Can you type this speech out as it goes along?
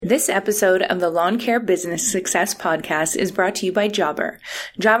This episode of the Lawn Care Business Success Podcast is brought to you by Jobber.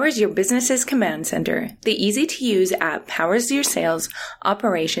 Jobber is your business's command center. The easy-to-use app powers your sales,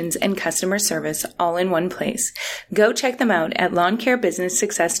 operations, and customer service all in one place. Go check them out at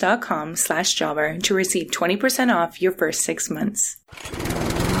lawncarebusinesssuccess.com/jobber to receive 20% off your first 6 months.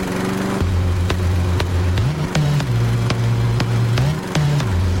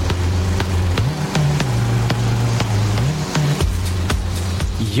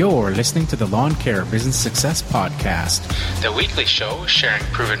 You're listening to the Lawn Care Business Success Podcast, the weekly show sharing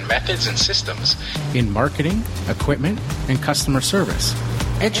proven methods and systems in marketing, equipment, and customer service,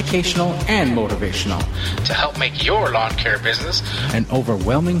 educational and motivational, to help make your lawn care business an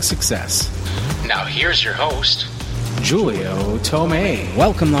overwhelming success. Now here's your host, Julio Tomei.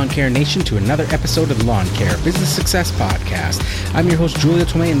 Welcome, Lawn Care Nation, to another episode of the Lawn Care Business Success Podcast. I'm your host, Julio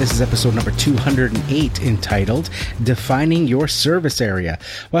Tomei, and this is episode number 208, entitled Defining Your Service Area.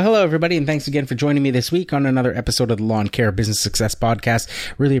 Well, hello, everybody, and thanks again for joining me this week on another episode of the Lawn Care Business Success Podcast.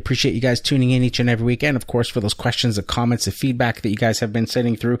 Really appreciate you guys tuning in each and every week, and of course, for those questions, the comments, the feedback that you guys have been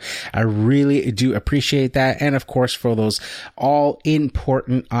sending through. I really do appreciate that, and of course, for those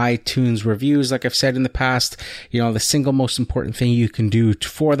all-important iTunes reviews. Like I've said in the past, the single most important thing you can do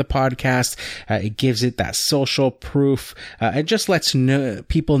for the podcast. It gives it that social proof. It just lets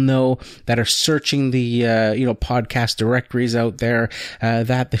people know that are searching the podcast directories out there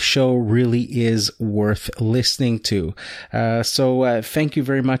that the show really is worth listening to. So thank you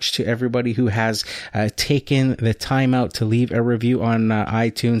very much to everybody who has taken the time out to leave a review on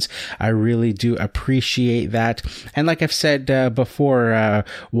iTunes. I really do appreciate that. And like I've said before,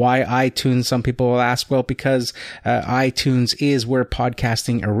 why iTunes? Some people will ask, well, because iTunes is where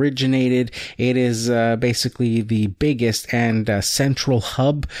podcasting originated. It is basically the biggest and central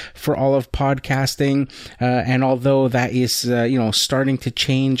hub for all of podcasting. And although that is, starting to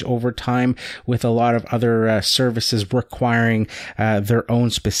change over time with a lot of other services requiring their own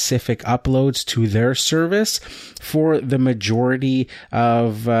specific uploads to their service, for the majority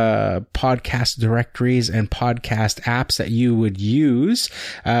of podcast directories and podcast apps that you would use,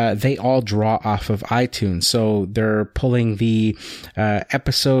 they all draw off of iTunes. So they're pulling the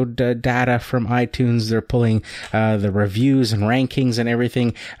episode data from iTunes. They're pulling the reviews and rankings and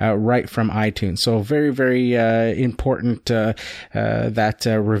everything right from iTunes. So very, very important that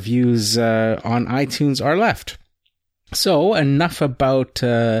reviews on iTunes are left. So enough about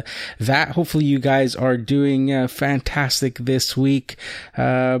that. Hopefully you guys are doing fantastic this week,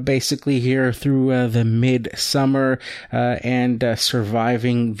 basically here through the mid-summer and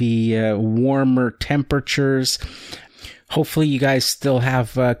surviving the warmer temperatures. Hopefully you guys still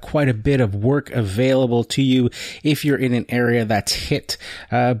have quite a bit of work available to you if you're in an area that's hit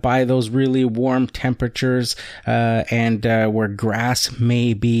by those really warm temperatures and where grass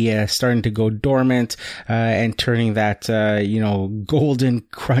may be starting to go dormant and turning that golden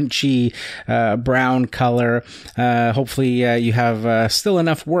crunchy brown color. Hopefully you have still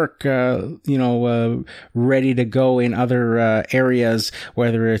enough work ready to go in other areas,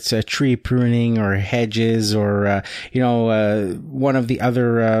 whether it's tree pruning or hedges or one of the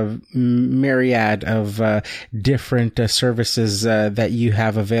other myriad of different services that you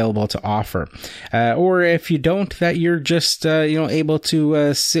have available to offer. Or if you don't, that you're just, able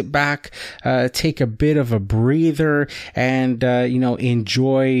to sit back, take a bit of a breather and,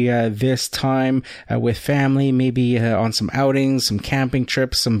 enjoy this time with family, maybe on some outings, some camping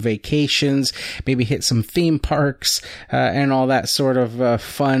trips, some vacations, maybe hit some theme parks and all that sort of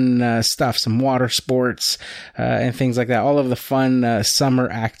fun stuff, some water sports and things like that. All of the fun summer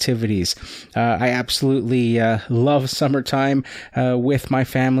activities. I absolutely love summertime with my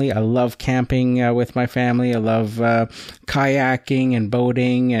family. I love camping with my family. I love kayaking and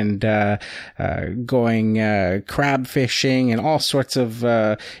boating and going crab fishing and all sorts of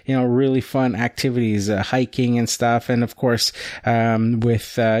really fun activities, hiking and stuff. And of course, with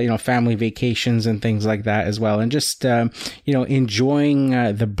family vacations and things like that as well. And just enjoying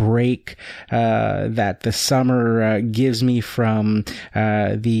the break that the summer gives me from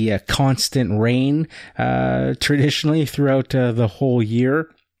the constant rain traditionally throughout the whole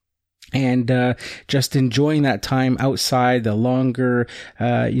year. And just enjoying that time outside, the longer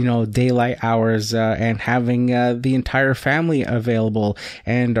daylight hours, and having the entire family available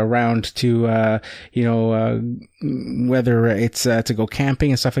and around to whether it's to go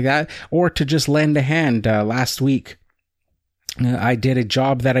camping and stuff like that, or to just lend a hand. Last week I did a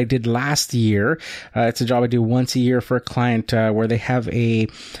job that I did last year. It's a job I do once a year for a client where they have a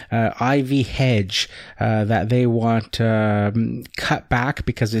ivy hedge that they want cut back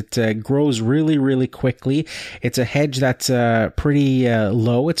because it grows really, really quickly. It's a hedge that's pretty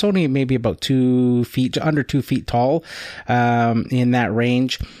low. It's only maybe about 2 feet, under 2 feet tall, in that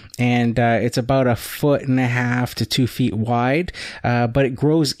range. And it's about 1.5 to 2 feet wide, but it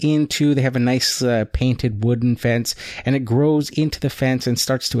grows into, they have a nice painted wooden fence, and it grows into the fence and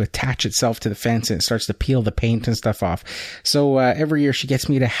starts to attach itself to the fence, and it starts to peel the paint and stuff off. So every year she gets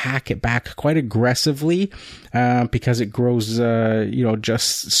me to hack it back quite aggressively because it grows,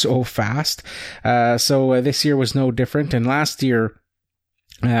 just so fast. So this year was no different, and last year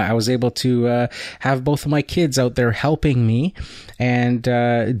I was able to have both of my kids out there helping me and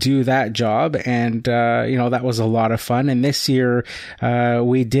do that job, and that was a lot of fun. And this year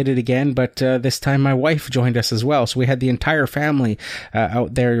we did it again, but this time my wife joined us as well, so we had the entire family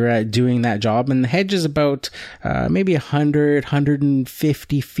out there doing that job. And the hedge is about maybe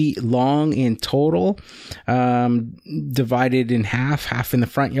 150 feet long in total, divided in half in the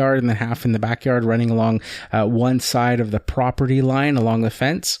front yard and then half in the backyard, running along one side of the property line along the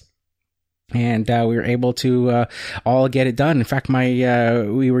fence. And we were able to all get it done. In fact,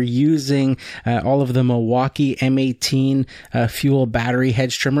 we were using all of the Milwaukee M18 fuel battery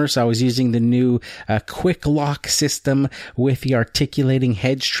hedge trimmers. So I was using the new quick lock system with the articulating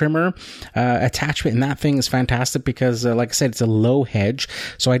hedge trimmer attachment, and that thing is fantastic because, like I said, it's a low hedge,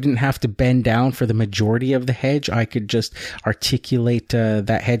 so I didn't have to bend down for the majority of the hedge. I could just articulate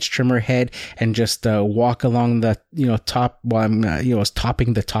that hedge trimmer head and just walk along the top while I'm was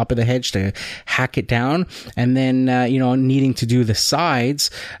topping the top of the hedge to hack it down. And then needing to do the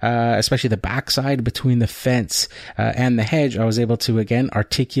sides, especially the backside between the fence and the hedge, I was able to again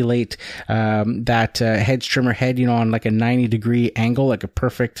articulate that hedge trimmer head on like a 90-degree angle, like a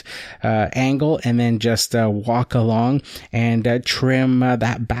perfect angle, and then just walk along and trim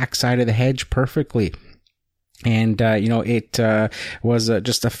that backside of the hedge perfectly. And, it was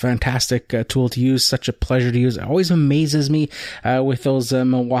just a fantastic tool to use, such a pleasure to use. It always amazes me with those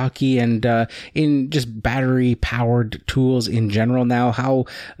Milwaukee and in just battery powered tools in general now, how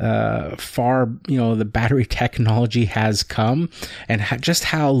far, the battery technology has come, and just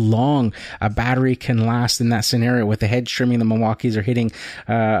how long a battery can last in that scenario. With the hedge trimming, the Milwaukees are hitting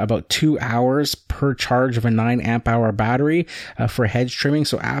about 2 hours per charge of a 9 amp hour battery for hedge trimming.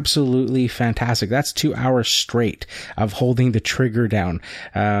 So absolutely fantastic. That's 2 hours straight of holding the trigger down.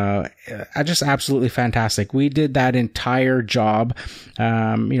 Just absolutely fantastic. We did that entire job,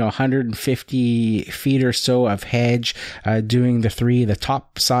 150 feet or so of hedge, doing the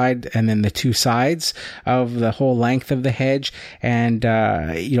top side and then the two sides of the whole length of the hedge. And,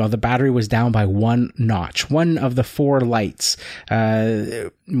 the battery was down by 1 notch, one of the 4 lights.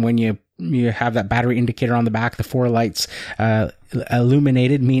 When you have that battery indicator on the back, the 4 lights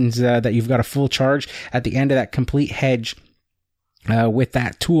illuminated means that you've got a full charge. At the end of that complete hedge, with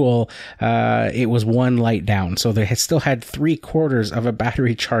that tool, it was 1 light down. So they still had 3/4 of a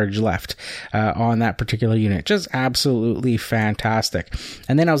battery charge left on that particular unit. Just absolutely fantastic.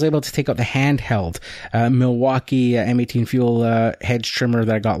 And then I was able to take out the handheld Milwaukee M18 fuel hedge trimmer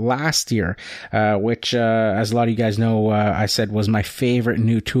that I got last year, which, as a lot of you guys know, I said was my favorite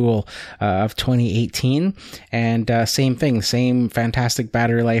new tool of 2018. And same thing, same fantastic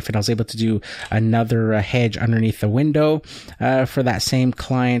battery life. And I was able to do another hedge underneath the window for that same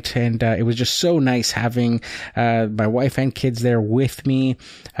client, and it was just so nice having my wife and kids there with me,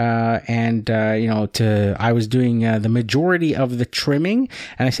 and I was doing the majority of the trimming.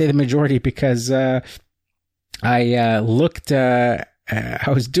 And I say the majority because I looked I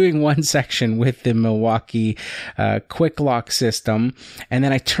was doing one section with the Milwaukee quick lock system, and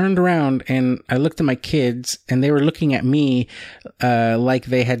then I turned around and I looked at my kids, and they were looking at me like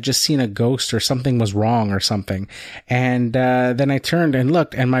they had just seen a ghost or something was wrong or something. And then I turned and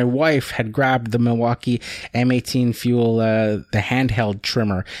looked, and my wife had grabbed the Milwaukee M18 fuel, the handheld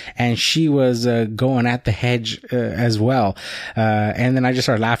trimmer, and she was going at the hedge as well. And then I just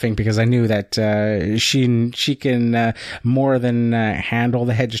started laughing because I knew that she can more than handle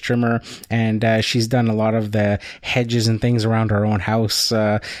the hedge trimmer, and she's done a lot of the hedges and things around our own house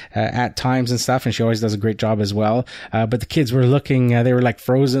at times and stuff, and she always does a great job as well. But the kids were looking, they were like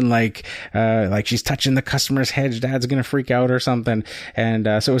frozen, like she's touching the customer's hedge, Dad's gonna freak out or something. And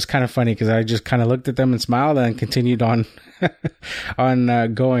so it was kind of funny because I just kind of looked at them and smiled and continued on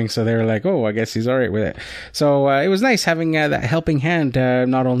going. So they were like, oh, I guess he's all right with it. So it was nice having that helping hand,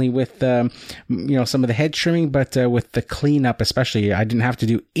 not only with some of the hedge trimming, but with the cleanup especially. I didn't have to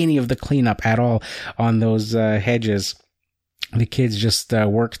do any of the cleanup at all on those hedges. the kids just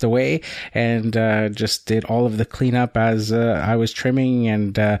worked away and just did all of the cleanup as I was trimming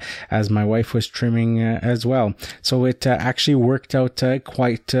and as my wife was trimming as well. So it actually worked out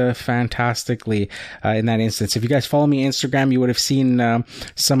quite fantastically in that instance. If you guys follow me on Instagram, you would have seen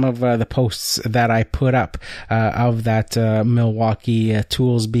some of the posts that I put up of that Milwaukee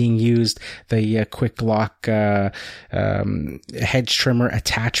tools being used, the Quick Lock hedge trimmer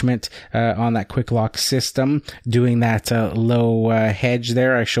attachment on that Quick Lock system, doing that low hedge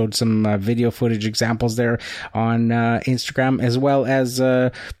there. I showed some video footage examples there on Instagram, as well as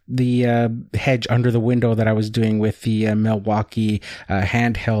the hedge under the window that I was doing with the Milwaukee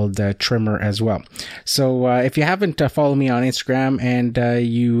handheld trimmer as well. So if you haven't followed me on Instagram and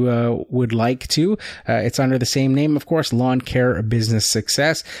you would like to, it's under the same name, of course, Lawn Care Business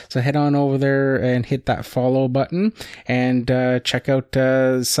Success. So head on over there and hit that follow button and check out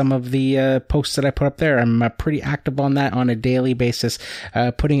some of the posts that I put up there. I'm pretty active on that on a daily basis,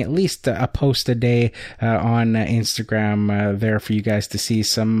 putting at least a post a day on Instagram there for you guys to see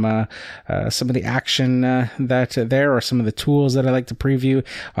some of the action that there, or some of the tools that I like to preview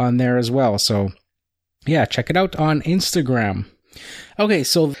on there as well. So yeah, check it out on Instagram. Okay,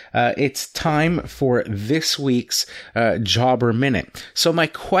 so it's time for this week's Jobber Minute. So my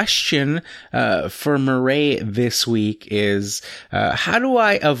question for Murray this week is, how do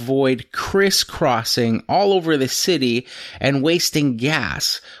I avoid crisscrossing all over the city and wasting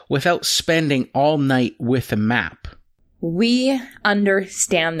gas without spending all night with a map? We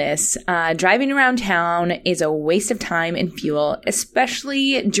understand this. Driving around town is a waste of time and fuel,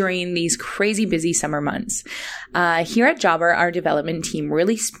 especially during these crazy busy summer months. Here at Jobber, our development team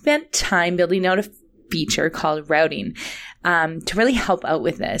really spent time building out a feature called routing to really help out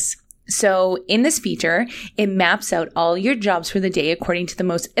with this. So in this feature, it maps out all your jobs for the day according to the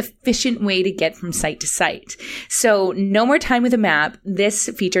most efficient way to get from site to site. So no more time with a map. This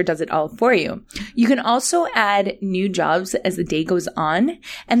feature does it all for you. You can also add new jobs as the day goes on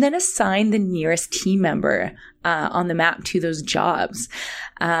and then assign the nearest team member on the map to those jobs.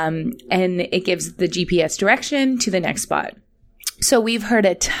 And it gives the GPS direction to the next spot. So we've heard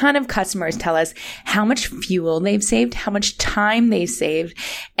a ton of customers tell us how much fuel they've saved, how much time they've saved,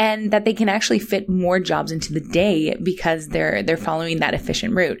 and that they can actually fit more jobs into the day because they're following that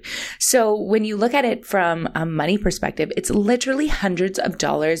efficient route. So when you look at it from a money perspective, it's literally hundreds of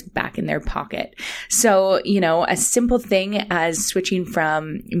dollars back in their pocket. So, you know, a simple thing as switching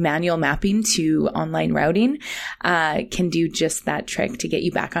from manual mapping to online routing can do just that trick to get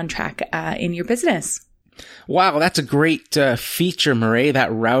you back on track in your business. Wow, that's a great feature, Murray.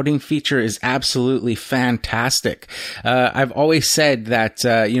 That routing feature is absolutely fantastic. I've always said that,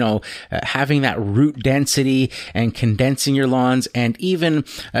 having that route density and condensing your lawns, and even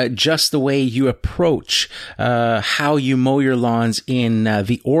just the way you approach how you mow your lawns in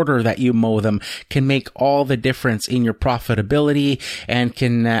the order that you mow them can make all the difference in your profitability and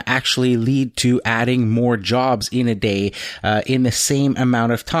can actually lead to adding more jobs in a day in the same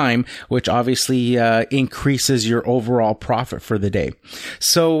amount of time, which obviously increases your overall profit for the day.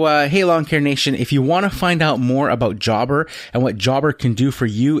 So, hey, Lawn Care Nation, if you want to find out more about Jobber and what Jobber can do for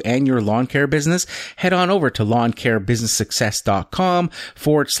you and your lawn care business, head on over to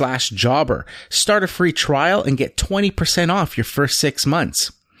lawncarebusinesssuccess.com/Jobber. Start a free trial and get 20% off your first 6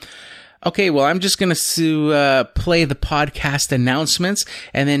 months. Okay, well, I'm just going to play the podcast announcements,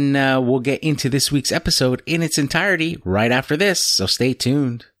 and then we'll get into this week's episode in its entirety right after this, so stay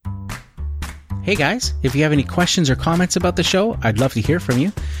tuned. Hey guys, if you have any questions or comments about the show, I'd love to hear from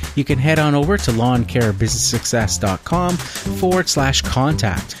you. You can head on over to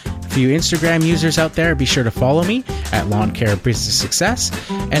lawncarebusinesssuccess.com/contact. For you Instagram users out there, be sure to follow me at Lawn Care Business Success.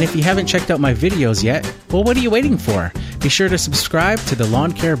 And if you haven't checked out my videos yet, well, what are you waiting for? Be sure to subscribe to the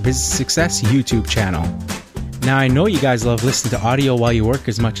Lawn Care Business Success YouTube channel. Now, I know you guys love listening to audio while you work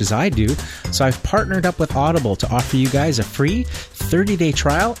as much as I do, so I've partnered up with Audible to offer you guys a free 30-day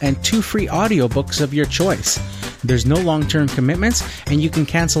trial and 2 free audiobooks of your choice. There's no long-term commitments, and you can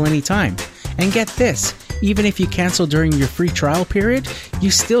cancel anytime. And get this, even if you cancel during your free trial period, you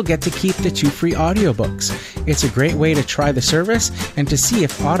still get to keep the 2 free audiobooks. It's a great way to try the service and to see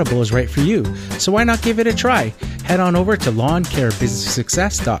if Audible is right for you. So why not give it a try? Head on over to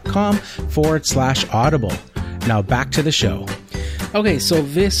lawncarebusinesssuccess.com/Audible. Now back to the show. Okay, so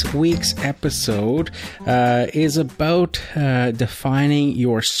this week's episode is about defining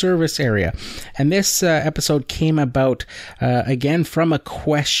your service area. And this episode came about, again, from a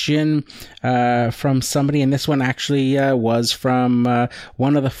question from somebody. And this one actually was from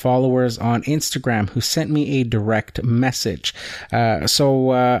one of the followers on Instagram who sent me a direct message.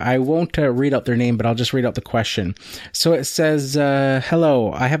 So I won't read out their name, but I'll just read out the question. So it says,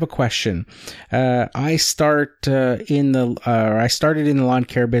 hello, I have a question. I started in the lawn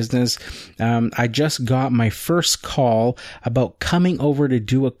care business. I just got my first call about coming over to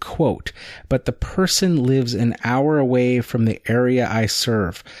do a quote, but the person lives an hour away from the area I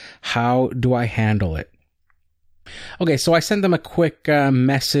serve. How do I handle it? Okay, so I sent them a quick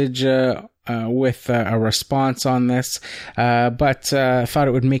message with a response on this, but thought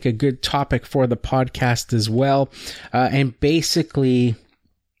it would make a good topic for the podcast as well. And basically,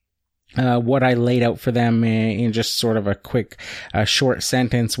 what I laid out for them in just sort of a quick, short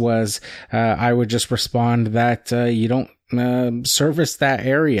sentence was, I would just respond that, you don't service that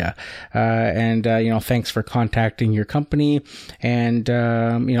area. And thanks for contacting your company, and,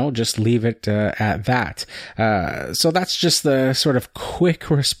 just leave it at that. So that's just the sort of quick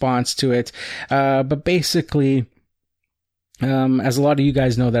response to it. But basically, as a lot of you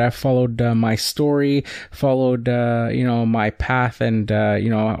guys know that I've followed my story, followed my path, and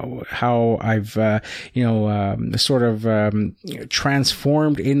how I've sort of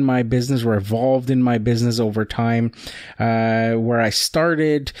transformed in my business or evolved in my business over time. Where I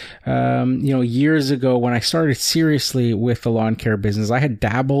started, years ago when I started seriously with the lawn care business, I had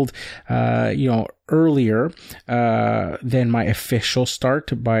dabbled, earlier than my official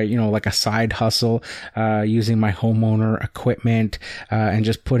start by, like a side hustle, using my homeowner equipment, and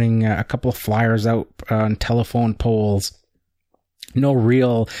just putting a couple of flyers out on telephone poles. No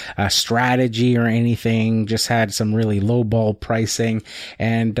real strategy or anything, just had some really lowball pricing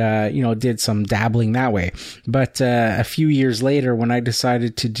and, did some dabbling that way. But a few years later, when I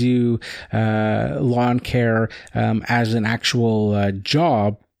decided to do lawn care as an actual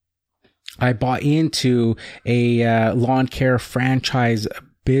job, I bought into a lawn care franchise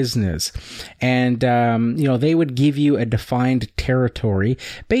business, and they would give you a defined territory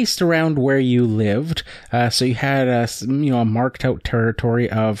based around where you lived. So you had a marked out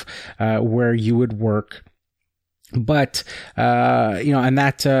territory of where you would work. But, and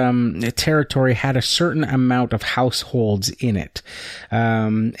that, territory had a certain amount of households in it.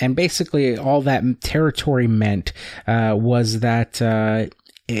 And basically all that territory meant, was that,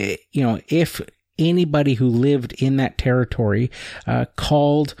 if anybody who lived in that territory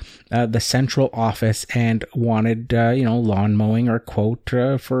called the central office and wanted lawn mowing or quote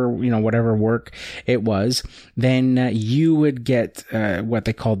for whatever work it was, then you would get what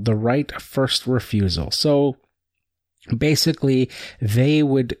they called the right of first refusal. So basically, they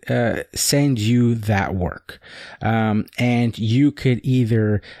would send you that work, and you could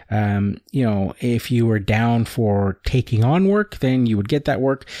either, if you were down for taking on work, then you would get that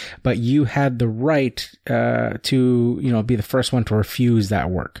work, but you had the right to be the first one to refuse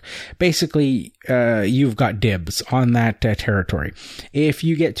that work. Basically, you've got dibs on that territory. If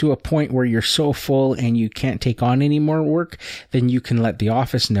you get to a point where you're so full and you can't take on any more work, then you can let the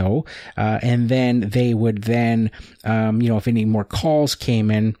office know, and then they would then if any more calls came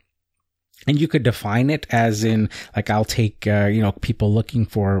in, and you could define it as in, like, I'll take, people looking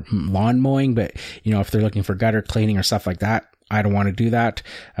for lawn mowing, but, if they're looking for gutter cleaning or stuff like that, I don't want to do that.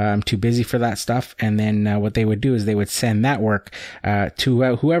 I'm too busy for that stuff. And then what they would do is they would send that work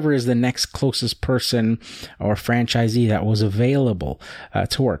to whoever is the next closest person or franchisee that was available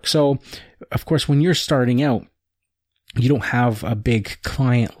to work. So, of course, when you're starting out, you don't have a big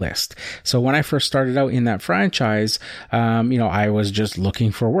client list. So when I first started out in that franchise, I was just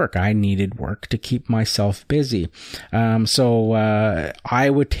looking for work. I needed work to keep myself busy. So I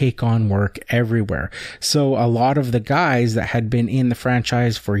would take on work everywhere. So a lot of the guys that had been in the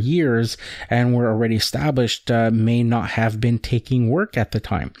franchise for years and were already established, may not have been taking work at the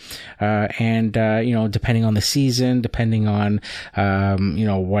time. And depending on the season, depending on,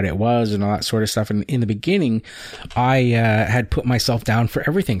 what it was and all that sort of stuff. And in the beginning, I had put myself down for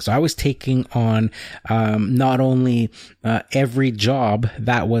everything. So I was taking on not only every job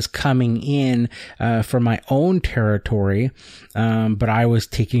that was coming in for my own territory, but I was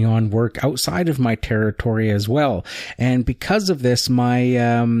taking on work outside of my territory as well. And because of this,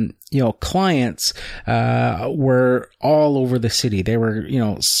 my clients were all over the city. They were,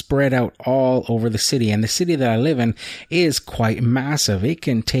 spread out all over the city. And the city that I live in is quite massive. It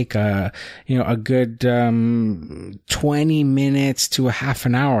can take a good 20 minutes to a half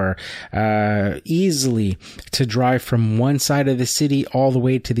an hour, easily to drive from one side of the city all the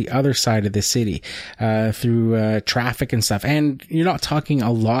way to the other side of the city, through, traffic and stuff. And you're not talking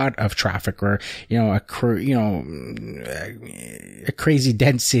a lot of traffic or, a crazy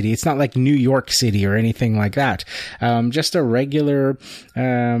dense city. It's not like New York City or anything like that. Just a regular,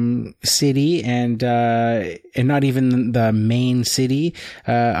 city and not even the main city,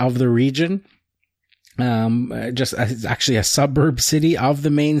 of the region. It's actually a suburb city of the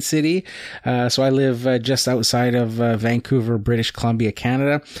main city. So I live just outside of Vancouver, British Columbia,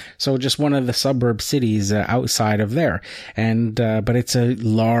 Canada. So just one of the suburb cities outside of there. And but it's a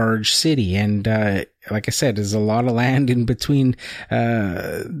large city, and like I said, there's a lot of land in between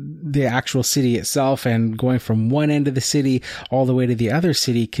the actual city itself, and going from one end of the city all the way to the other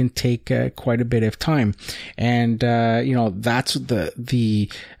city can take quite a bit of time. And that's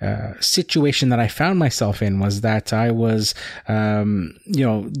the situation that I found myself in, was that I was in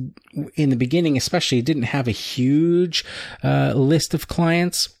the beginning especially didn't have a huge list of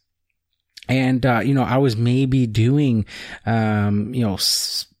clients. And I was maybe doing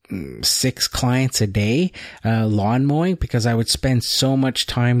 6 clients a day, lawn mowing, because I would spend so much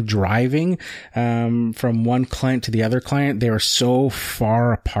time driving, from one client to the other client. They were so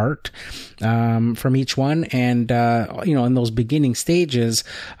far apart, from each one. And, in those beginning stages,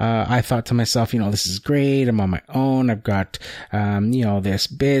 I thought to myself, this is great. I'm on my own. I've got, this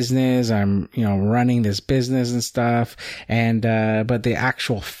business. I'm, running this business and stuff. And, but the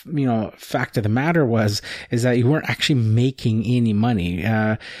actual, fact of the matter is that you weren't actually making any money.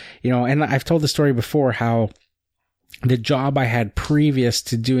 And I've told the story before how the job I had previous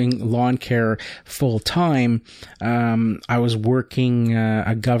to doing lawn care full time, I was working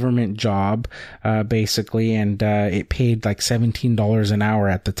a government job, basically, and it paid like $17 an hour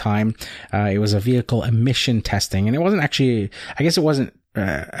at the time. It was a vehicle emission testing, and it wasn't actually, I guess it wasn't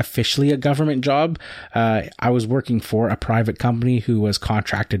officially a government job. I was working for a private company who was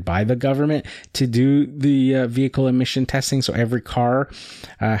contracted by the government to do the vehicle emission testing. So every car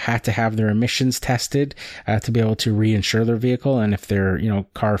had to have their emissions tested to be able to reinsure their vehicle. And if their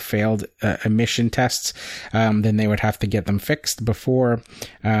car failed emission tests, then they would have to get them fixed before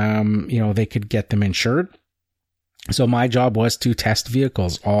they could get them insured. So my job was to test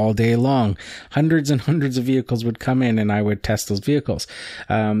vehicles all day long. Hundreds and hundreds of vehicles would come in and I would test those vehicles.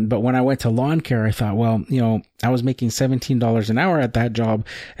 But when I went to lawn care, I thought, well, I was making $17 an hour at that job.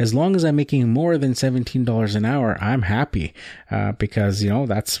 As long as I'm making more than $17 an hour, I'm happy. Because,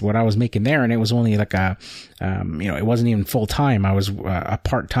 that's what I was making there. And it was only like it wasn't even full time. I was a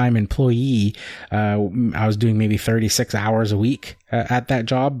part-time employee. I was doing maybe 36 hours a week at that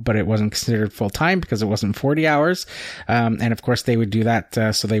job, but it wasn't considered full time because it wasn't 40 hours. And of course they would do that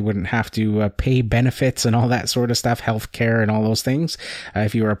so they wouldn't have to pay benefits and all that sort of stuff, healthcare and all those things,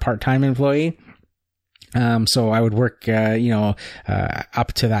 if you were a part-time employee. So I would work,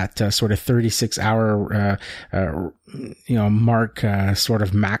 up to that sort of 36 hour, mark, sort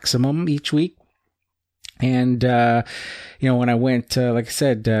of maximum each week. And, when I went, like I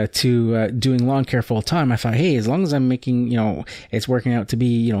said, to doing lawn care full time, I thought, hey, as long as I'm making, it's working out to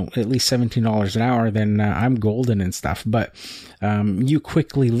be, at least $17 an hour, then I'm golden and stuff. But you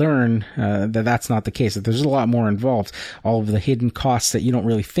quickly learn that that's not the case, that there's a lot more involved. All of the hidden costs that you don't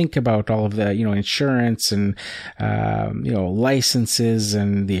really think about, all of the, insurance and, licenses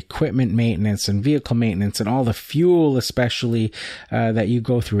and the equipment maintenance and vehicle maintenance and all the fuel, especially, that you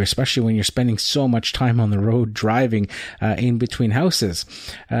go through, especially when you're spending so much time on the road driving, in between houses.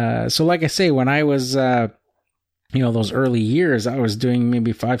 So like I say, when I was, those early years, I was doing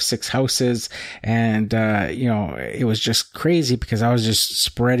maybe 5-6 houses, and, it was just crazy because I was just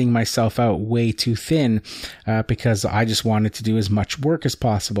spreading myself out way too thin, because I just wanted to do as much work as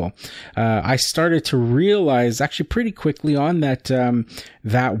possible. I started to realize actually pretty quickly on that,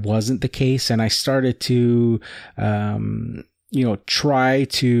 that wasn't the case. And I started to, try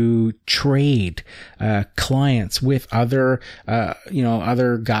to trade, clients with other,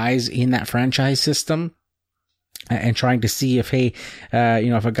 other guys in that franchise system. And trying to see if, hey,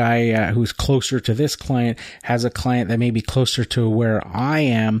 if a guy who's closer to this client has a client that may be closer to where I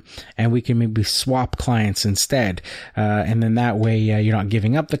am, and we can maybe swap clients instead. And then that way, you're not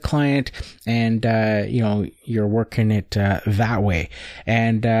giving up the client, and, you're working it, that way.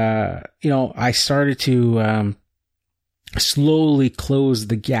 And, I started to, slowly close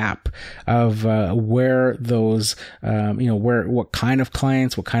the gap of where those what kind of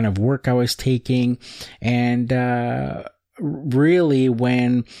clients, what kind of work I was taking, and really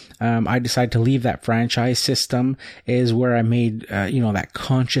when I decided to leave that franchise system is where I made, that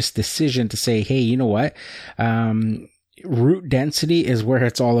conscious decision to say, hey, you know what? Route density is where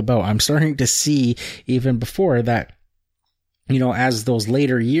it's all about. I'm starting to see even before that, as those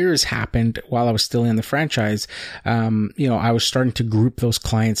later years happened while I was still in the franchise, I was starting to group those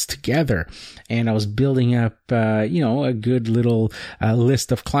clients together, and I was building up, a good little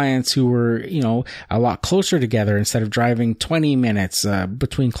list of clients who were, a lot closer together. Instead of driving 20 minutes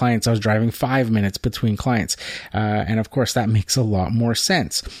between clients, I was driving 5 minutes between clients. And of course, that makes a lot more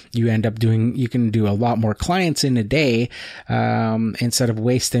sense. You can do a lot more clients in a day, instead of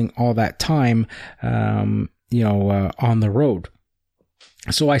wasting all that time, on the road.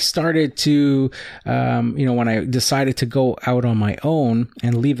 So I started to, when I decided to go out on my own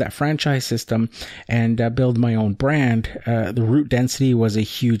and leave that franchise system and build my own brand, the route density was a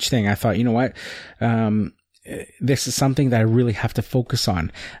huge thing. I thought, this is something that I really have to focus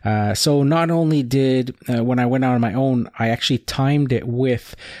on. So not only did, when I went out on my own, I actually timed it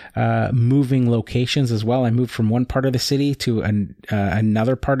with, moving locations as well. I moved from one part of the city to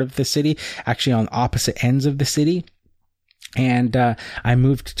another part of the city, actually on opposite ends of the city. And, I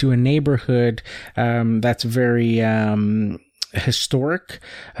moved to a neighborhood, that's very, historic.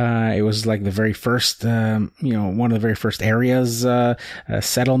 It was like the very first, one of the very first areas,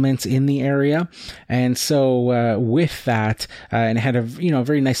 settlements in the area. And so, with that, and it had a,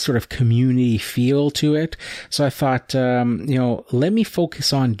 very nice sort of community feel to it. So I thought, let me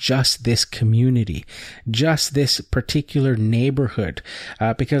focus on just this community, just this particular neighborhood,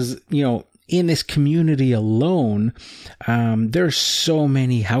 because, in this community alone, there's so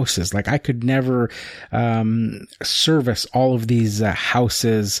many houses. Like I could never, service all of these,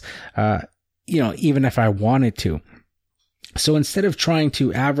 houses, even if I wanted to. So instead of trying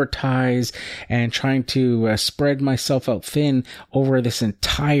to advertise and trying to spread myself out thin over this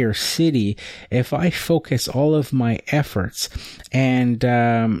entire city, if I focus all of my efforts and,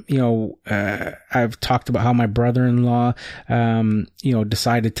 I've talked about how my brother-in-law,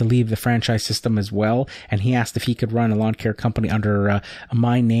 decided to leave the franchise system as well. And he asked if he could run a lawn care company under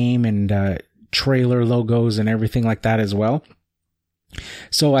my name and trailer logos and everything like that as well.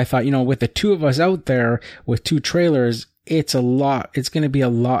 So I thought, with the two of us out there with two trailers, it's going to be a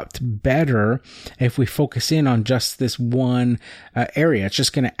lot better if we focus in on just this one area. It's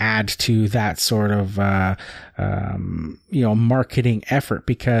just going to add to that sort of, marketing effort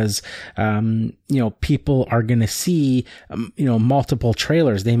because, people are going to see, multiple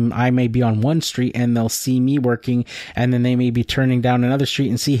trailers. I may be on one street and they'll see me working, and then they may be turning down another street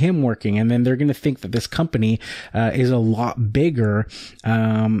and see him working. And then they're going to think that this company, is a lot bigger,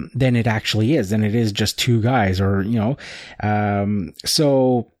 than it actually is. And it is just two guys or,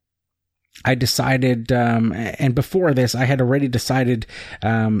 so I decided, and before this, I had already decided,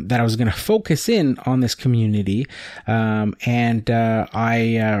 that I was going to focus in on this community. And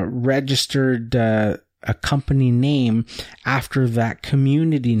I registered, a company name after that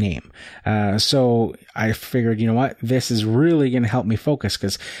community name. So I figured, this is really going to help me focus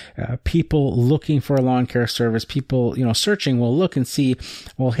because, people looking for a lawn care service, people, searching will look and see,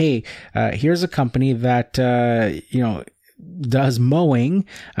 well, hey, here's a company that, does mowing,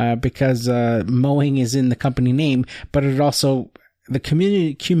 because, mowing is in the company name, but it also, the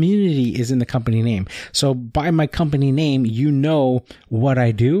community is in the company name. So by my company name, what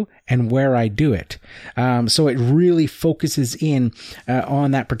I do and where I do it. So it really focuses in,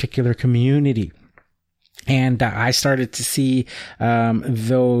 on that particular community. And I started to see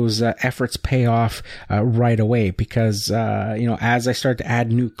those efforts pay off right away because, as I started to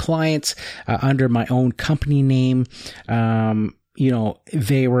add new clients under my own company name,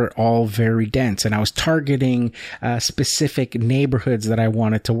 they were all very dense, and I was targeting specific neighborhoods that I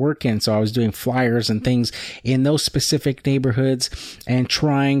wanted to work in. So I was doing flyers and things in those specific neighborhoods and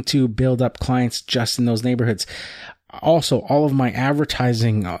trying to build up clients just in those neighborhoods. Also, all of my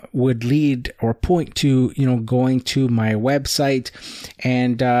advertising would lead or point to, going to my website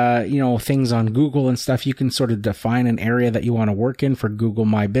and, things on Google and stuff. You can sort of define an area that you want to work in for Google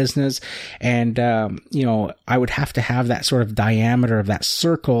My Business. And, I would have to have that sort of diameter of that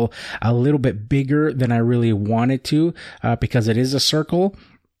circle a little bit bigger than I really wanted to, because it is a circle.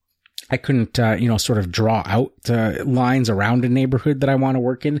 I couldn't, sort of draw out lines around a neighborhood that I want to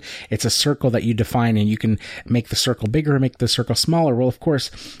work in. It's a circle that you define, and you can make the circle bigger or make the circle smaller. Well, of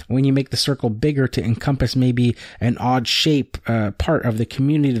course, when you make the circle bigger to encompass maybe an odd shape part of the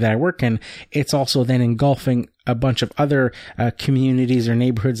community that I work in, it's also then engulfing a bunch of other communities or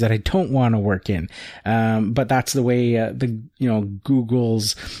neighborhoods that I don't want to work in. But that's the way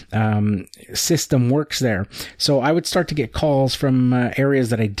Google's system works there. So I would start to get calls from areas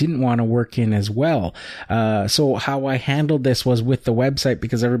that I didn't want to work in as well. So how I handled this was with the website,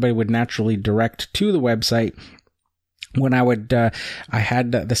 because everybody would naturally direct to the website. When I would, I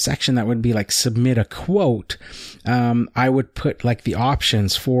had the section that would be like submit a quote. I would put like the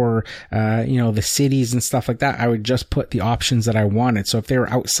options for, the cities and stuff like that. I would just put the options that I wanted. So if they were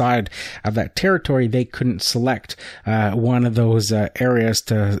outside of that territory, they couldn't select, one of those, areas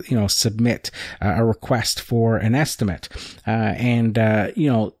to, submit a request for an estimate.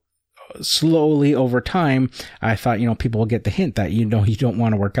 Slowly over time, I thought, people will get the hint that, you don't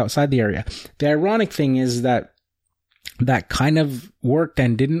want to work outside the area. The ironic thing is that kind of worked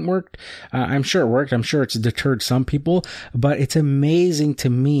and didn't work. I'm sure it worked. I'm sure it's deterred some people, but it's amazing to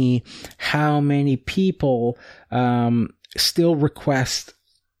me how many people, still request,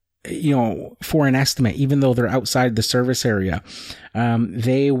 for an estimate, even though they're outside the service area.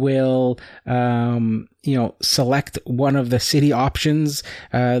 They will, select one of the city options,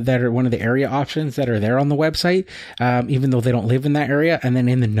 that are one of the area options that are there on the website, even though they don't live in that area. And then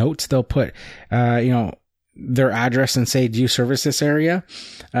in the notes, they'll put, their address and say, do you service this area?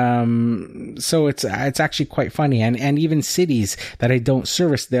 So it's actually quite funny. And even cities that I don't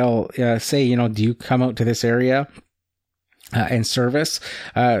service, they'll, say, do you come out to this area? And service.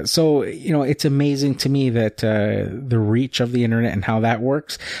 So, it's amazing to me that, the reach of the internet and how that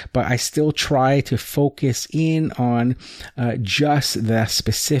works, but I still try to focus in on, just the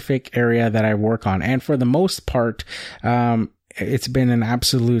specific area that I work on. And for the most part, it's been an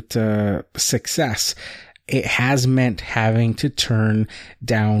absolute, success. It has meant having to turn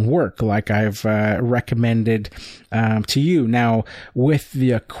down work like I've recommended to you. Now, with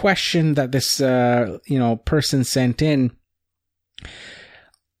the question that this person sent in,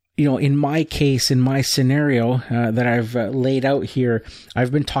 in my case, in my scenario that I've laid out here,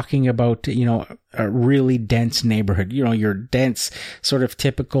 I've been talking about, a really dense neighborhood, your dense sort of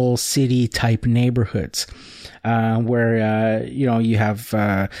typical city type neighborhoods, where, you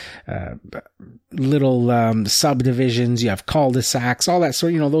have, little, subdivisions, you have cul-de-sacs, all that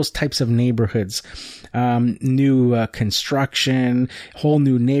sort, those types of neighborhoods, new, construction, whole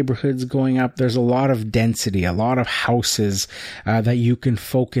new neighborhoods going up. There's a lot of density, a lot of houses, that you can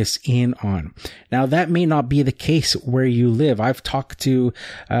focus in on. Now, that may not be the case where you live. I've talked to,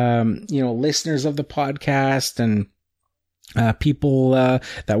 listeners of the podcast and people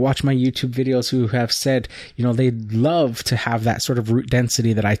that watch my YouTube videos who have said, they'd love to have that sort of root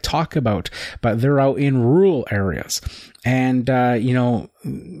density that I talk about, but they're out in rural areas. And,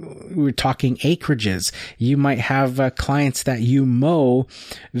 we're talking acreages. You might have clients that you mow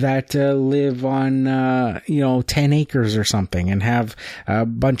that live on, 10 acres or something and have a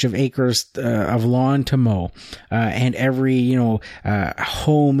bunch of acres of lawn to mow. And every,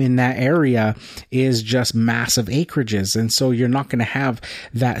 home in that area is just massive acreages. And so you're not going to have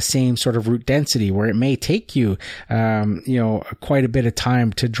that same sort of root density where it may take you, quite a bit of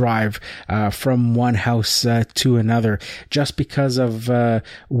time to drive from one house to another just because of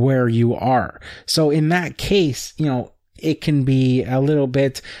where you are. So in that case, it can be a little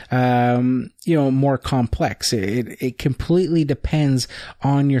bit, more complex. It completely depends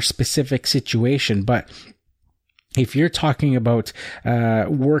on your specific situation. But if you're talking about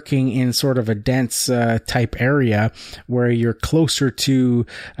working in sort of a dense type area where you're closer to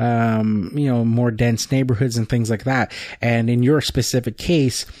more dense neighborhoods and things like that, and in your specific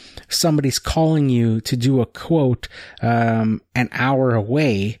case somebody's calling you to do a quote an hour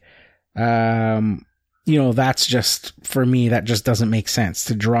away, that's just, for me, that just doesn't make sense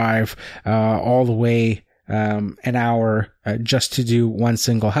to drive all the way an hour just to do one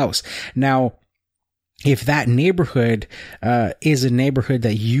single house. Now, if that neighborhood is a neighborhood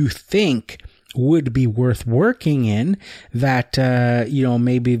that you think would be worth working in, that,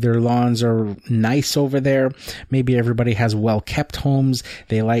 maybe their lawns are nice over there. Maybe everybody has well-kept homes.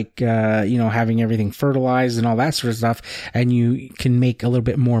 They like, having everything fertilized and all that sort of stuff. And you can make a little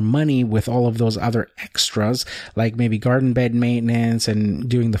bit more money with all of those other extras, like maybe garden bed maintenance and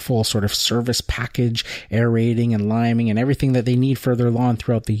doing the full sort of service package, aerating and liming and everything that they need for their lawn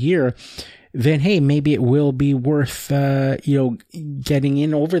throughout the year. Then, hey, maybe it will be worth, getting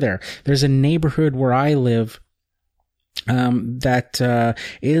in over there. There's a neighborhood where I live, that,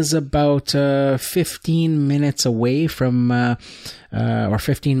 is about, 15 minutes away from, or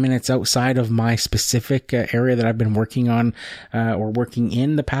 15 minutes outside of my specific area that I've been working on, or working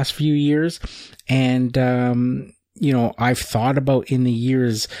in the past few years. And, I've thought about in the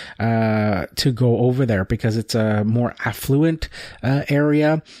years to go over there because it's a more affluent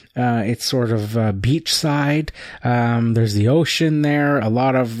area. It's sort of beachside. There's the ocean there. A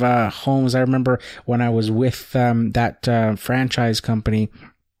lot of homes. I remember when I was with that franchise company,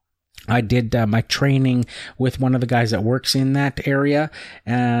 I did my training with one of the guys that works in that area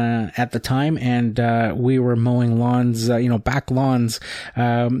at the time, and we were mowing lawns, back lawns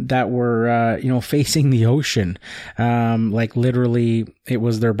that were facing the ocean. Like literally, it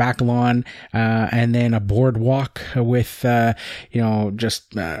was their back lawn, and then a boardwalk with the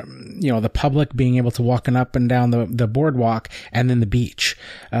public being able to walk up and down the boardwalk, and then the beach.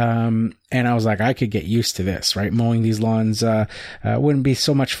 And I was like, I could get used to this, right? Mowing these lawns wouldn't be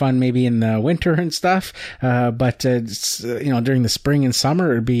so much fun maybe in the winter and stuff, but during the spring and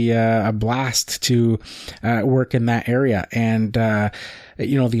summer, it'd be a blast to work in that area. And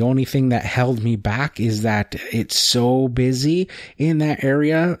the only thing that held me back is that it's so busy in that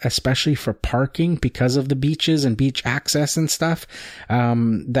area, especially for parking because of the beaches and beach access and stuff,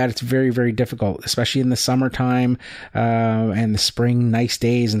 that it's very, very difficult, especially in the summertime and the spring, nice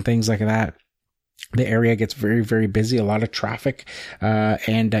days and things like that. The area gets very, very busy, a lot of traffic,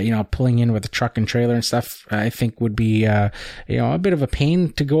 and pulling in with a truck and trailer and stuff, I think would be, a bit of a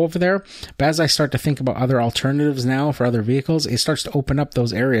pain to go over there. But as I start to think about other alternatives now for other vehicles, it starts to open up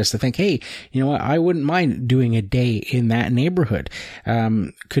those areas to think, hey, you know what? I wouldn't mind doing a day in that neighborhood.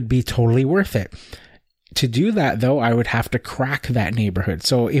 Could be totally worth it. To do that, though, I would have to crack that neighborhood.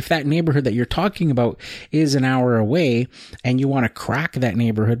 So if that neighborhood that you're talking about is an hour away and you want to crack that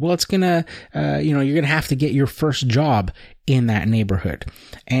neighborhood, well, it's gonna, you're gonna have to get your first job in that neighborhood.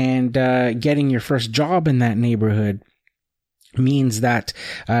 And getting your first job in that neighborhood means that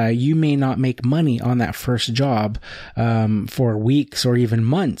you may not make money on that first job for weeks or even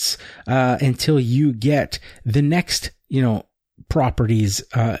months until you get the next, properties,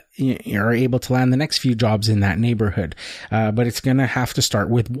 are able to land the next few jobs in that neighborhood. But it's going to have to start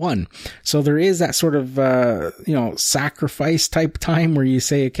with one. So there is that sort of, sacrifice type time where you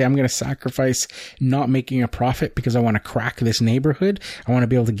say, okay, I'm going to sacrifice not making a profit because I want to crack this neighborhood. I want to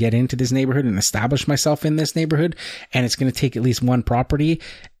be able to get into this neighborhood and establish myself in this neighborhood. And it's going to take at least one property.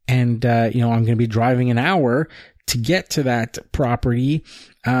 And, I'm going to be driving an hour to get to that property.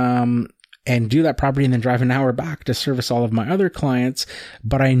 And do that property and then drive an hour back to service all of my other clients.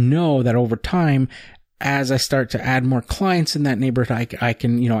 But I know that over time, as I start to add more clients in that neighborhood, I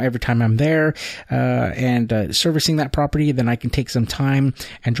can, every time I'm there, and servicing that property, then I can take some time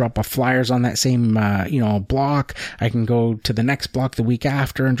and drop off flyers on that same, block. I can go to the next block the week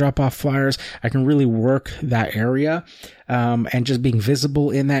after and drop off flyers. I can really work that area, and just being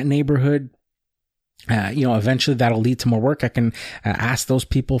visible in that neighborhood. Eventually that'll lead to more work. I can ask those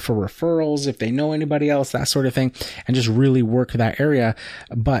people for referrals if they know anybody else, that sort of thing, and just really work that area.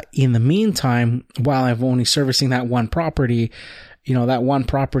 But in the meantime, while I'm only servicing that one property, that one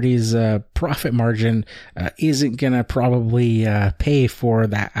property's profit margin isn't going to probably pay for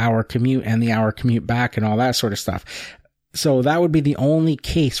that hour commute and the hour commute back and all that sort of stuff. So that would be the only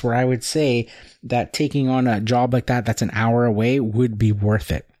case where I would say that taking on a job like that, that's an hour away, would be worth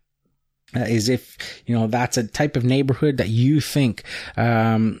it. Is if, that's a type of neighborhood that you think,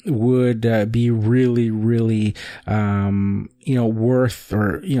 would, be really, really, worth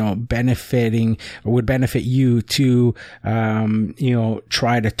or, benefiting or would benefit you to,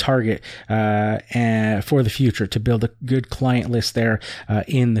 try to target, for the future, to build a good client list there,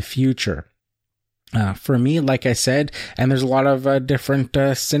 in the future. For me, like I said, and there's a lot of different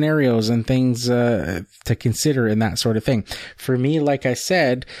scenarios and things to consider in that sort of thing. For me, like I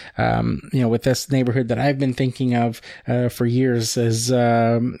said, with this neighborhood that I've been thinking of for years is,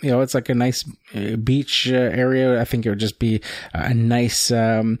 it's like a nice beach area. I think it would just be a nice,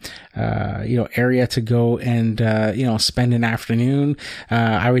 area to go and, spend an afternoon.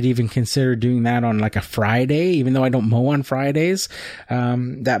 I would even consider doing that on like a Friday, even though I don't mow on Fridays.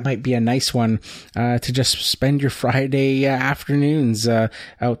 That might be a nice one. To just spend your Friday afternoons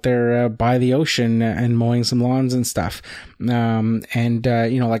out there by the ocean and mowing some lawns and stuff.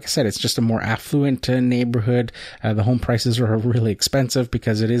 Like I said, it's just a more affluent neighborhood. The home prices are really expensive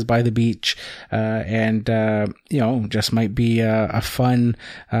because it is by the beach, just might be a fun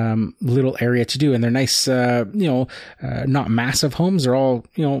little area to do. And they're nice, not massive homes. They're all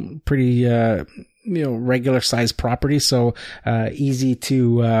pretty regular sized properties, so easy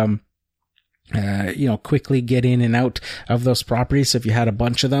to quickly get in and out of those properties. So if you had a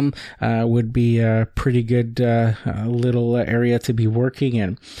bunch of them, would be a pretty good, little area to be working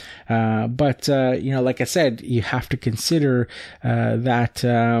in. But like I said, you have to consider, that,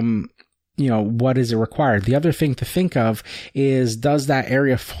 what is it required? The other thing to think of is, does that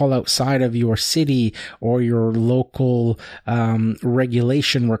area fall outside of your city or your local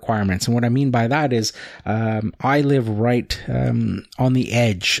regulation requirements? And what I mean by that is, I live right on the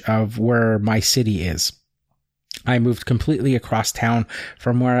edge of where my city is. I moved completely across town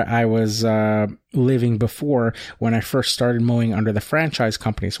from where I was living before when I first started mowing under the franchise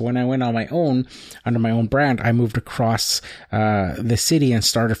company. So when I went on my own, under my own brand, I moved across the city and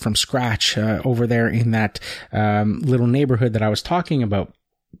started from scratch over there in that little neighborhood that I was talking about.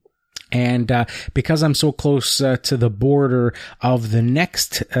 And because I'm so close to the border of the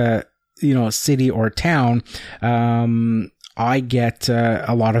next city or town, I get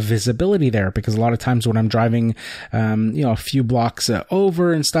a lot of visibility there, because a lot of times when I'm driving, a few blocks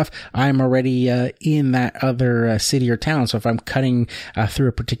over and stuff, I'm already in that other city or town. So if I'm cutting through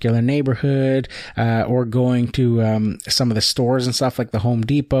a particular neighborhood or going to some of the stores and stuff like the Home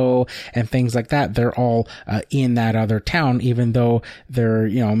Depot and things like that, they're all in that other town, even though they're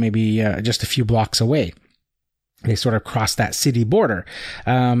maybe just a few blocks away. They sort of cross that city border.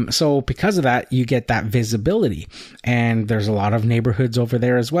 So because of that, you get that visibility, and there's a lot of neighborhoods over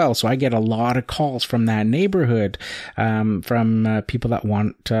there as well. So I get a lot of calls from that neighborhood, from people that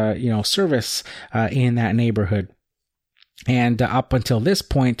want, service, in that neighborhood. And up until this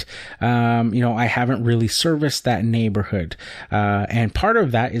point, I haven't really serviced that neighborhood. And part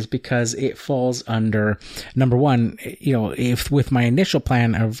of that is because it falls under, number one, if with my initial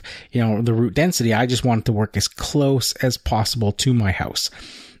plan of, the route density, I just wanted to work as close as possible to my house.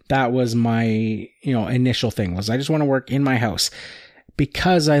 That was my, initial thing, was I just want to work in my house.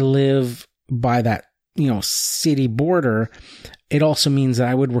 Because I live by that, city border, it also means that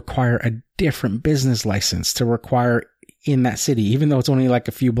I would require a different business license to require in that city, even though it's only like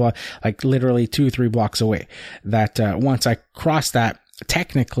a few blocks, like literally 2-3 blocks away. That once I cross that,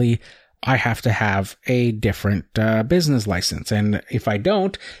 technically I have to have a different business license. And if I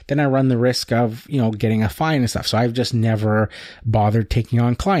don't, then I run the risk of, getting a fine and stuff. So I've just never bothered taking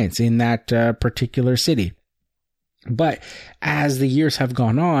on clients in that particular city. But as the years have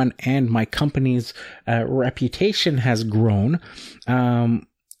gone on and my company's reputation has grown,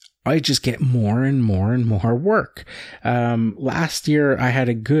 I just get more and more and more work. Last year I had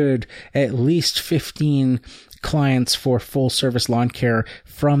a good at least 15 clients for full service lawn care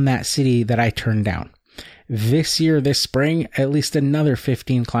from that city that I turned down. This year, this spring, at least another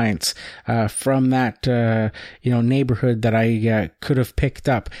 15 clients from that neighborhood that I could have picked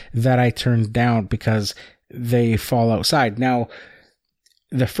up that I turned down because they fall outside. Now,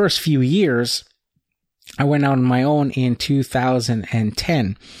 the first few years, I went out on my own in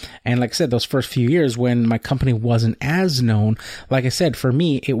 2010. And like I said, those first few years when my company wasn't as known, like I said, for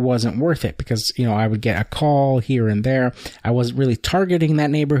me, it wasn't worth it because, I would get a call here and there. I wasn't really targeting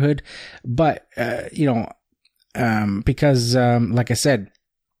that neighborhood, but, because, like I said,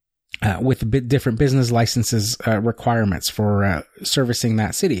 with a bit different business licenses requirements for servicing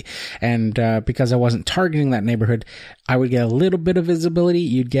that city. And because I wasn't targeting that neighborhood, I would get a little bit of visibility.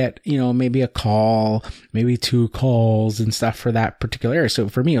 You'd get, maybe a call, maybe 2 calls and stuff for that particular area. So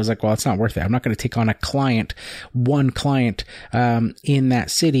for me, I was like, well, it's not worth it. I'm not going to take on one client in that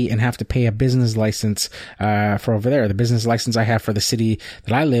city and have to pay a business license for over there. The business license I have for the city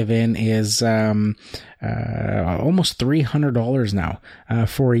that I live in is almost $300 now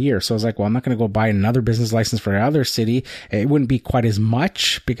for a year. So I was like, well, I'm not going to go buy another business license for another city. It wouldn't be quite as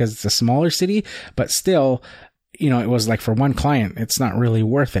much because it's a smaller city, but still, it was like for one client, it's not really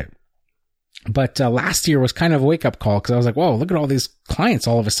worth it. But last year was kind of a wake-up call because I was like, whoa, look at all these clients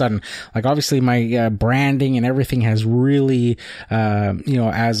all of a sudden. Like, obviously, my branding and everything has really,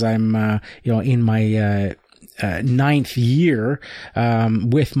 as I'm, in my 9th year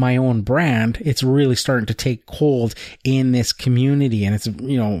with my own brand, it's really starting to take hold in this community, and it's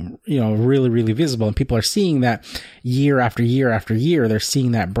really, really visible, and people are seeing that year after year after year. They're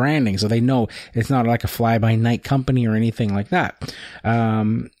seeing that branding, so they know it's not like a fly-by-night company or anything like that.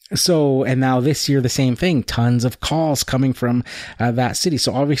 So, and now this year, the same thing, tons of calls coming from that city.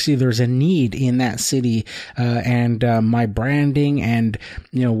 So obviously there's a need in that city, and my branding and,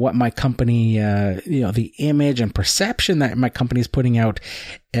 what my company, the image and perception that my company is putting out,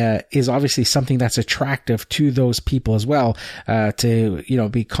 is obviously something that's attractive to those people as well, to,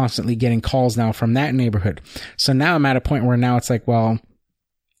 be constantly getting calls now from that neighborhood. So now I'm at a point where now it's like, well,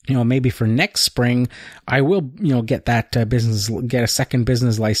 maybe for next spring, I will, get that get a second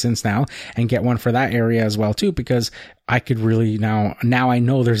business license now and get one for that area as well too, because I could really now I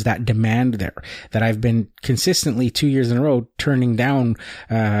know there's that demand there that I've been consistently 2 years in a row turning down,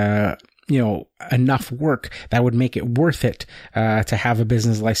 enough work that would make it worth it to have a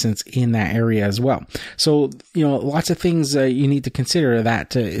business license in that area as well. So, lots of things you need to consider.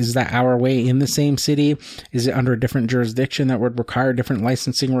 That is that our way in the same city? Is it under a different jurisdiction that would require different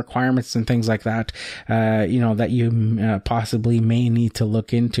licensing requirements and things like that, that you possibly may need to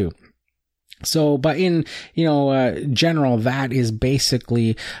look into. So, but in, general, that is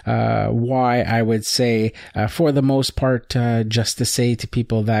basically, why I would say, for the most part, just to say to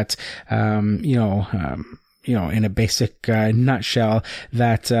people that, in a basic nutshell,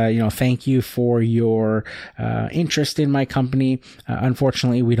 that, thank you for your interest in my company.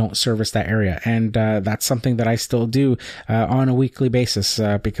 Unfortunately, we don't service that area. And that's something that I still do on a weekly basis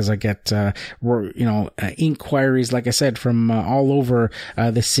because I get, inquiries, like I said, from all over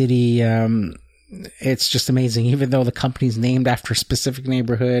the city. It's just amazing. Even though the company's named after a specific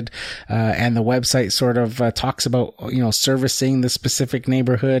neighborhood, and the website sort of talks about, servicing the specific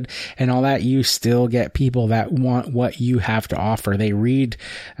neighborhood and all that, you still get people that want what you have to offer. They read,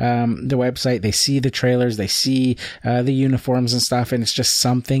 the website, they see the trailers, they see, the uniforms and stuff. And it's just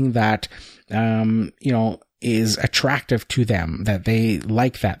something that, is attractive to them, that they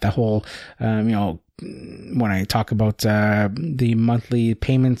like that. The whole, when I talk about the monthly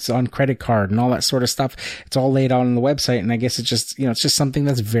payments on credit card and all that sort of stuff, it's all laid out on the website. And I guess it's just, it's just something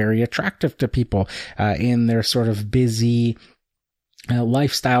that's very attractive to people in their sort of busy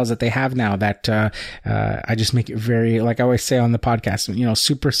lifestyles that they have now, that I just make it very, like I always say on the podcast,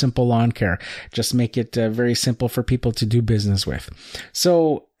 super simple lawn care. Just make it very simple for people to do business with.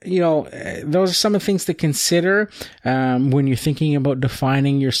 So, those are some of the things to consider when you're thinking about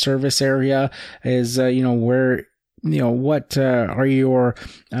defining your service area. Is where, what are your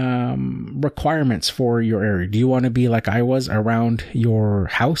requirements for your area? Do you want to be like I was, around your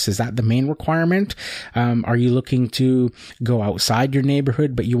house? Is that the main requirement? Are you looking to go outside your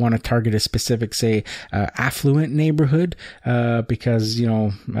neighborhood, but you want to target a specific, say, affluent neighborhood? Because,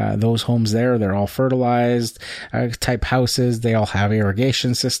 those homes they're all fertilized type houses. They all have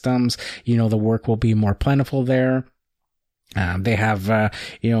irrigation systems. The work will be more plentiful there. They have,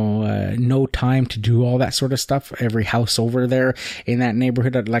 no time to do all that sort of stuff. Every house over there in that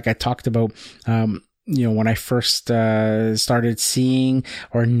neighborhood, like I talked about, when I first started seeing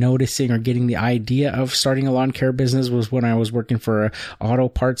or noticing or getting the idea of starting a lawn care business, was when I was working for a auto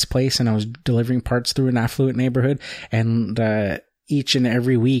parts place and I was delivering parts through an affluent neighborhood. And each and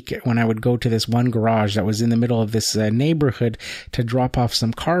every week when I would go to this one garage that was in the middle of this neighborhood to drop off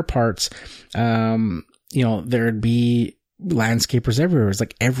some car parts, there'd be landscapers everywhere. It was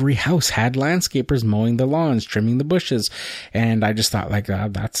like every house had landscapers mowing the lawns, trimming the bushes. And I just thought, like,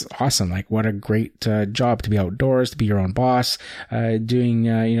 that's awesome. Like, what a great job to be outdoors, to be your own boss, doing,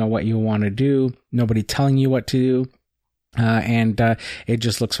 what you want to do. Nobody telling you what to do. And it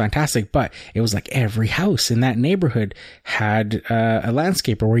just looks fantastic. But it was like every house in that neighborhood had a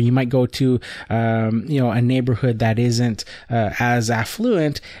landscaper, where you might go to a neighborhood that isn't as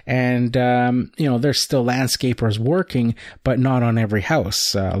affluent, and there's still landscapers working, but not on every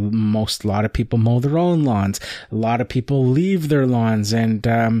house. A lot of people mow their own lawns. A lot of people leave their lawns and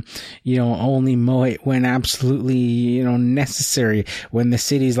only mow it when absolutely necessary, when the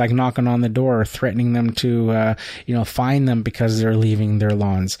city's like knocking on the door, threatening them to fine them because they're leaving their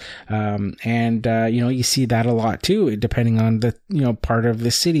lawns. You see that a lot too, depending on the, part of the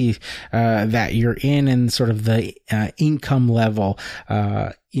city, that you're in, and sort of the, income level,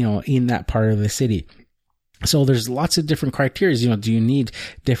 in that part of the city. So there's lots of different criteria. Do you need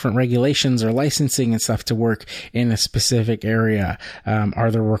different regulations or licensing and stuff to work in a specific area?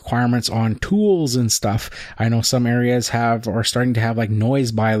 Are there requirements on tools and stuff? I know some areas are starting to have like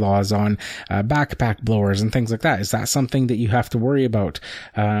noise bylaws on backpack blowers and things like that. Is that something that you have to worry about?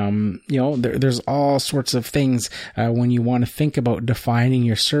 There's all sorts of things when you want to think about defining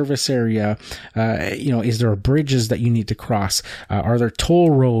your service area. Is there bridges that you need to cross? Are there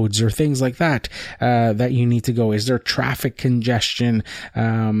toll roads or things like that that you need to go? Is there traffic congestion,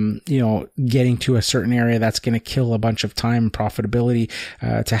 getting to a certain area that's going to kill a bunch of time and profitability,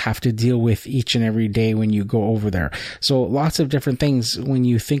 to have to deal with each and every day when you go over there? So lots of different things when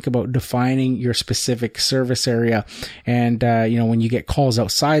you think about defining your specific service area. And, when you get calls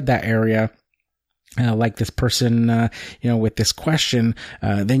outside that area, like this person, with this question,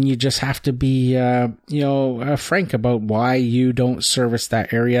 then you just have to be, frank about why you don't service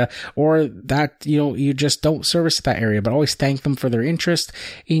that area, or that, you just don't service that area, but always thank them for their interest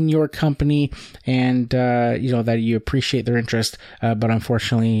in your company, and, that you appreciate their interest, but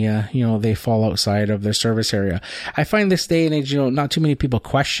unfortunately, they fall outside of their service area. I find this day and age, not too many people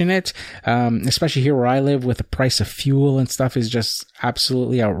question it, especially here where I live, with the price of fuel and stuff is just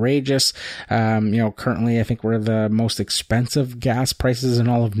absolutely outrageous. Currently I think we're the most expensive gas prices in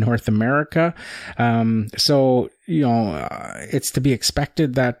all of North America. So it's to be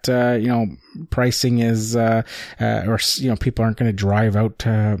expected that, pricing is, people aren't going to drive out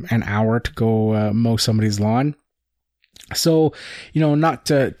an hour to go mow somebody's lawn. So, not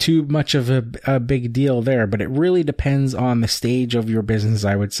too much of a big deal there, but it really depends on the stage of your business,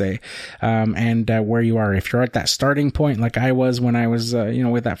 I would say, and where you are. If you're at that starting point, like I was when I was,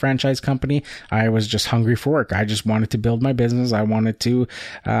 with that franchise company, I was just hungry for work. I just wanted to build my business. I wanted to,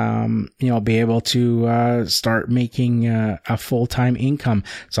 be able to start making a full-time income.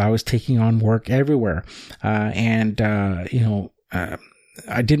 So I was taking on work everywhere,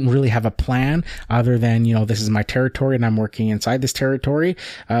 I didn't really have a plan other than, this is my territory and I'm working inside this territory.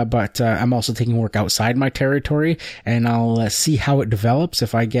 But I'm also taking work outside my territory, and I'll see how it develops.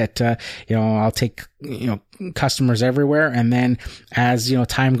 If I get, I'll take, customers everywhere. And then as,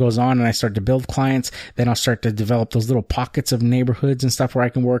 time goes on and I start to build clients, then I'll start to develop those little pockets of neighborhoods and stuff where I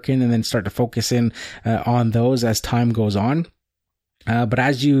can work in, and then start to focus in on those as time goes on. But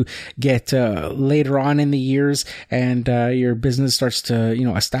as you get later on in the years and your business starts to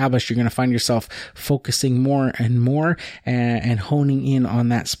establish, you're going to find yourself focusing more and more and honing in on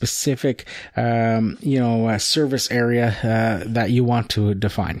that specific service area that you want to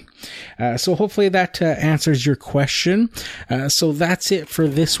define. So hopefully that answers your question. So that's it for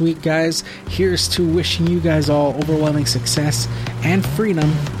this week, guys. Here's to wishing you guys all overwhelming success and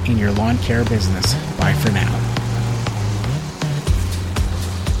freedom in your lawn care business. Bye for now.